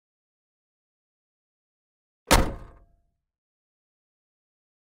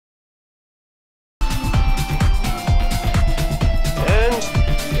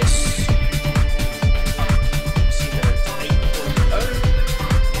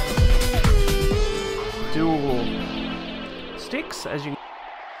Unbox. As you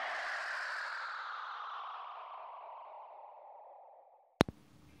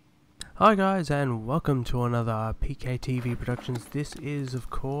Hi guys, and welcome to another PKTV Productions. This is of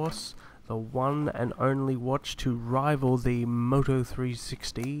course the one and only watch to rival the Moto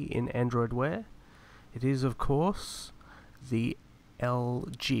 360 in Android wear. It is of course the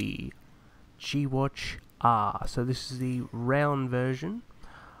LG G-Watch R. So this is the round version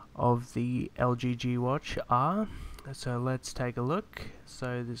of the LG G-Watch R. So let's take a look.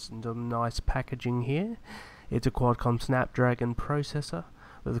 So there's some nice packaging here. It's a Qualcomm Snapdragon processor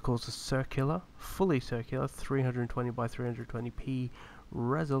with of course a fully circular 320 by 320p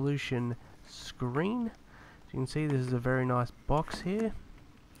resolution screen. As you can see, this is a very nice box here.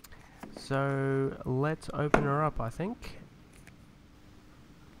 So let's open her up, I think.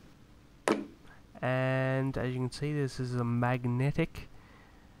 And as you can see, this is a magnetic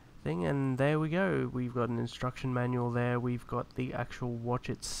thing, and there we go. We've got an instruction manual there. We've got the actual watch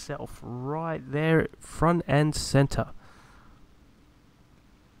itself right there, front and center.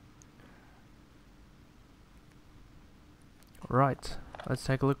 Right, let's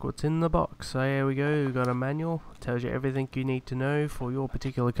take a look what's in the box. So here we go, we've got a manual. It tells you everything you need to know for your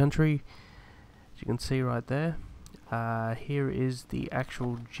particular country. As you can see right there. Here is the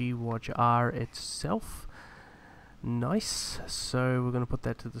actual G-Watch R itself. Nice. So we're going to put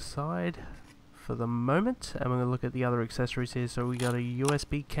that to the side for the moment, and we're going to look at the other accessories here. So we got a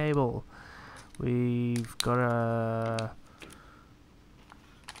USB cable. We've got a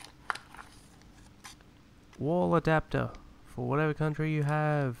wall adapter for whatever country you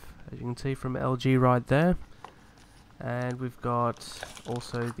have, as you can see from LG right there. And we've got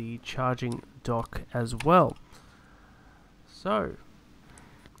also the charging dock as well. So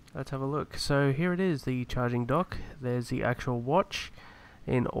let's have a look. So here it is, the charging dock. There's the actual watch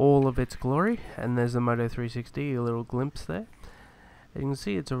in all of its glory, and there's the Moto 360, a little glimpse there. As you can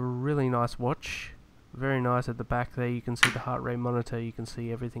see, it's a really nice watch. Very nice. At the back there you can see the heart rate monitor, you can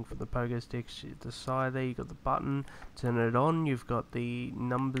see everything from the pogo sticks. At the side there you've got the button, turn it on, you've got the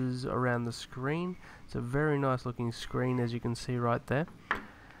numbers around the screen. It's a very nice looking screen, as you can see right there.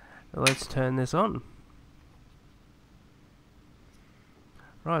 Let's turn this on.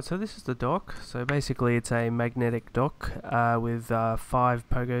 Right, so this is the dock. So basically it's a magnetic dock with 5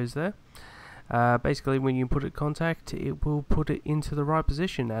 pogos there. Basically when you put it in contact, it will put it into the right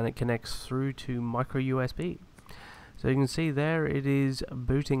position, and it connects through to micro USB. So you can see there it is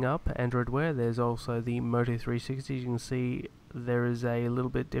booting up Android wear. There's also the Moto 360. You can see there is a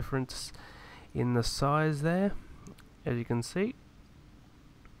little bit difference in the size there, as you can see.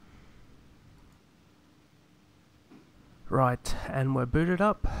 Right, and we're booted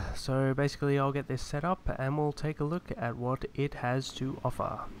up. So basically I'll get this set up and we'll take a look at what it has to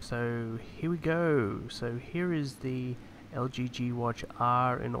offer. So here we go. So here is the LG G-Watch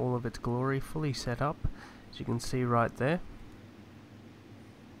R in all of its glory, fully set up, as you can see right there.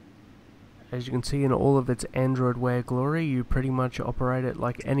 As you can see, in all of its Android Wear glory, you pretty much operate it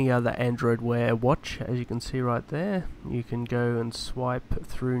like any other Android Wear watch. As you can see right there, you can go and swipe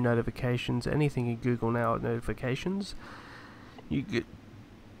through notifications, anything in Google Now notifications. You could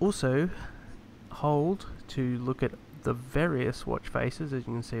also hold to look at the various watch faces. As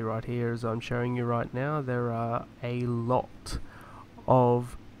you can see right here, as I'm showing you right now, there are a lot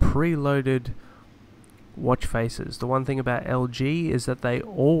of preloaded watch faces. The one thing about LG is that they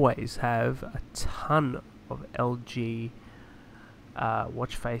always have a ton of LG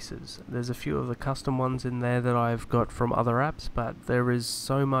watch faces. There's a few of the custom ones in there that I've got from other apps, but there is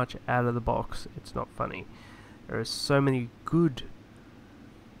so much out of the box, it's not funny. There are so many good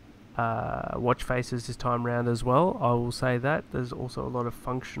watch faces this time round as well. I will say that there's also a lot of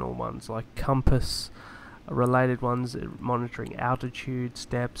functional ones, like compass related ones, monitoring altitude,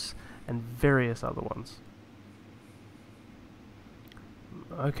 steps, and various other ones.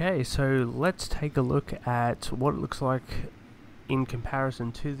 Okay, so let's take a look at what it looks like in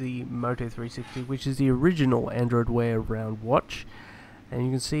comparison to the Moto 360, which is the original Android Wear round watch. And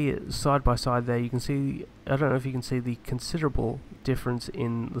you can see it side by side there. You can see, I don't know if you can see the considerable difference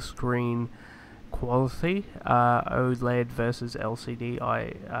in the screen quality. OLED versus LCD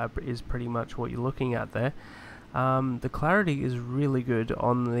is pretty much what you're looking at there. The clarity is really good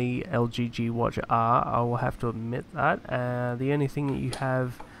on the LG G-Watch R, I will have to admit that. The only thing that you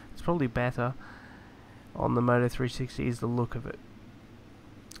have, it's probably better on the Moto 360, is the look of it.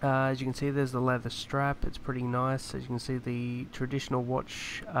 As you can see, there's the leather strap, it's pretty nice. As you can see, the traditional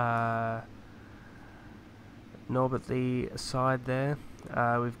watch knob at the side there.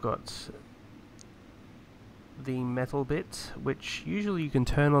 We've got the metal bit, which usually you can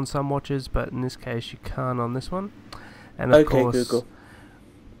turn on some watches, but in this case you can't on this one. And of Okay, course, Google.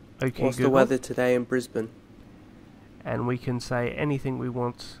 okay, What's the Google, weather today in Brisbane? and we can say anything we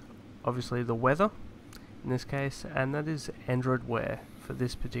want, obviously the weather in this case, and that is Android Wear for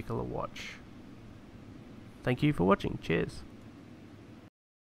this particular watch. Thank you for watching. Cheers.